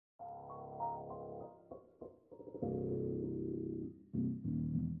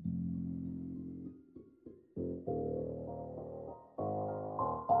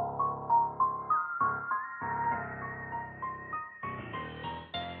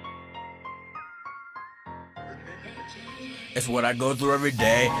It's what I go through every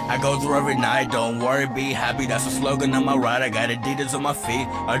day, I go through every night. Don't worry, be happy, that's the slogan on my ride. I got Adidas on my feet,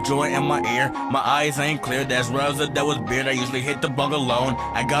 a joint in my ear. My eyes ain't clear, that's resin, that was beard. I usually hit the bug alone,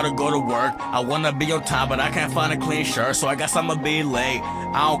 I gotta go to work. I wanna be on time, but I can't find a clean shirt, so I guess I'ma be late.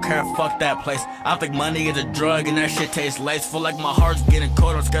 I don't care, fuck that place. I think money is a drug and that shit tastes lace. Feel like my heart's getting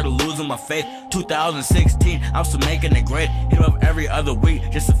cold, I'm scared of losing my faith. 2016, I'm still making it great. Hit up every other week,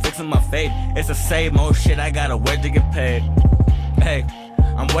 just to fixing my fate. It's the same old shit, I gotta wait to get paid. Hey,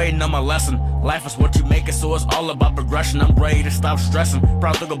 I'm waiting on my lesson. Life is what you make it, so it's all about progression. I'm ready to stop stressing.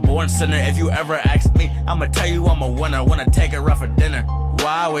 Proud to go born sinner. If you ever ask me, I'ma tell you I'm a winner. Wanna take it rough for dinner.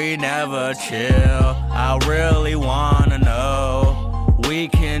 Why we never chill? I really wanna know. We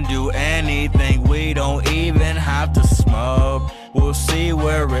can do anything, we don't even have to smoke. We'll see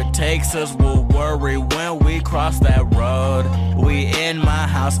where it takes us, we'll worry when we cross that road. We in my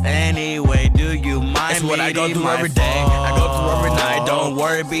house anyway, do you mind? It's what I go through every day, I go through every night. Don't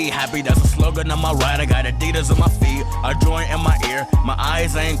worry, be happy, that's a slogan on my ride. I got Adidas on my feet, a joint in my ear. My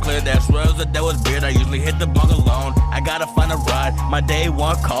eyes ain't clear, that's real, that was beard. I usually hit the bug alone, I gotta find a ride. My day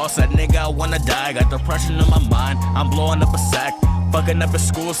one call, said nigga I wanna die. Got depression in my mind, I'm blowing up a sack. Fucking up at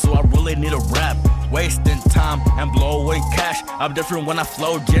school, so I really need a rap. Wasting time and blowing cash. I'm different when I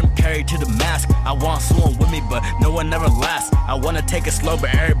flow, Jim Carrey to the mask. I want someone with me, but no one ever lasts. I wanna take it slow,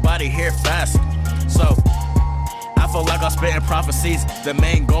 but everybody here fast. So, I feel like I'm spitting prophecies. The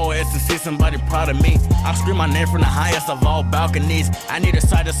main goal is to see somebody proud of me. I scream my name from the highest of all balconies. I need a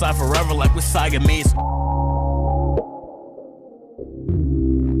side to side forever like we Siamese.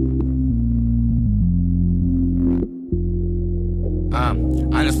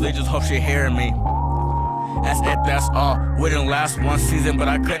 Honestly, just hope she hearing me. That's it, that's all. We didn't last one season, but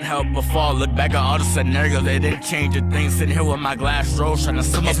I couldn't help but fall. Look back at all the scenarios, they didn't change a thing. Sitting here with my glass rose, trying to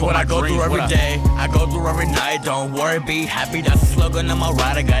sum up what I go through every day. I go through every night, don't worry, be happy. That's the slogan on my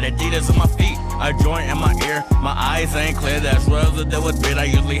ride. I got Adidas on my feet, a joint in my ear. My eyes ain't clear, that's real, that was beard. I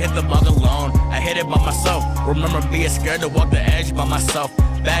usually hit the bug alone, I hit it by myself. Remember being scared to walk the edge by myself.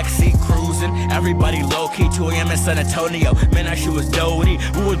 Backseat cruising, everybody low-key, 2 AM in San Antonio. Man, that shit was doty.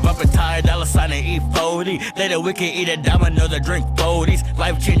 We was bumping tired, $sign and eat 40. Later we can eat a Domino's and drink 40s.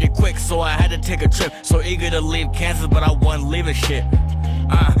 Life changing quick, so I had to take a trip. So eager to leave Kansas, but I wasn't leaving shit.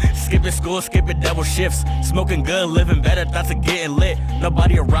 Skipping school, skipping double shifts. Smoking good, living better, thoughts of getting lit.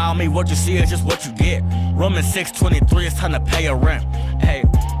 Nobody around me, what you see is just what you get. Romans 6:23, it's time to pay your rent. Hey.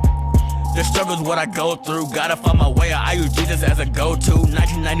 The struggle's what I go through, gotta find my way. I use Jesus as a go-to.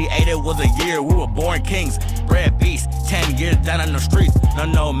 1998, it was a year we were born kings. Bred beasts, 10 years down on the streets.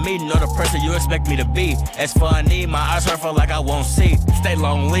 Don't know me, know the person you expect me to be. It's funny, my eyes hurt, feel like I won't see. Stay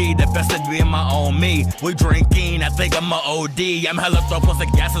lonely, the best is being my own me. We drinking, I think I'm a OD. I'm hella throw plus the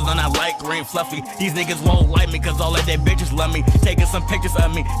gases on that light green fluffy. These niggas won't like me, cause all of their bitches love me. Taking some pictures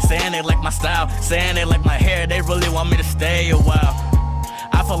of me, saying they like my style, saying they like my hair. They really want me to stay a while.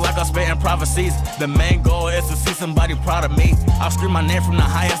 I feel like I'm spitting prophecies. The main goal is to see somebody proud of me. I'll scream my name from the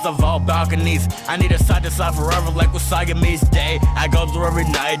highest of all balconies. I need a side to side forever like with Siamese day. I go through every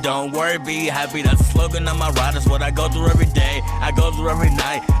night, don't worry, be happy. That's the slogan on my ride, that's what I go through every day. I go through every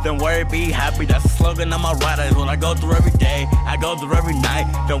night, don't worry, be happy. That's the slogan on my ride, that's what I go through every day. I go through every night,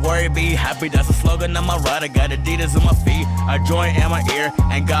 don't worry, be happy. That's the slogan on my ride, I got Adidas on my feet, a joint in my ear,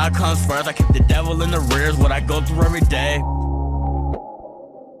 and God comes first. I keep the devil in the rears, what I go through every day.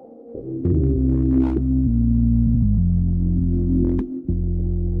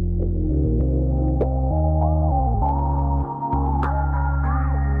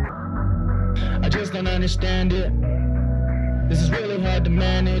 I just don't understand it. This is really hard to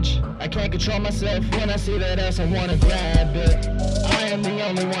manage. I can't control myself when I see that ass, I wanna grab it. I am the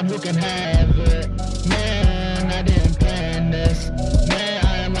only one who can have it. Man, I didn't plan this. Man,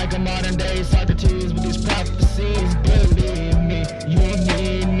 I am like a modern day Socrates with these prophecies. Believe me, you ain't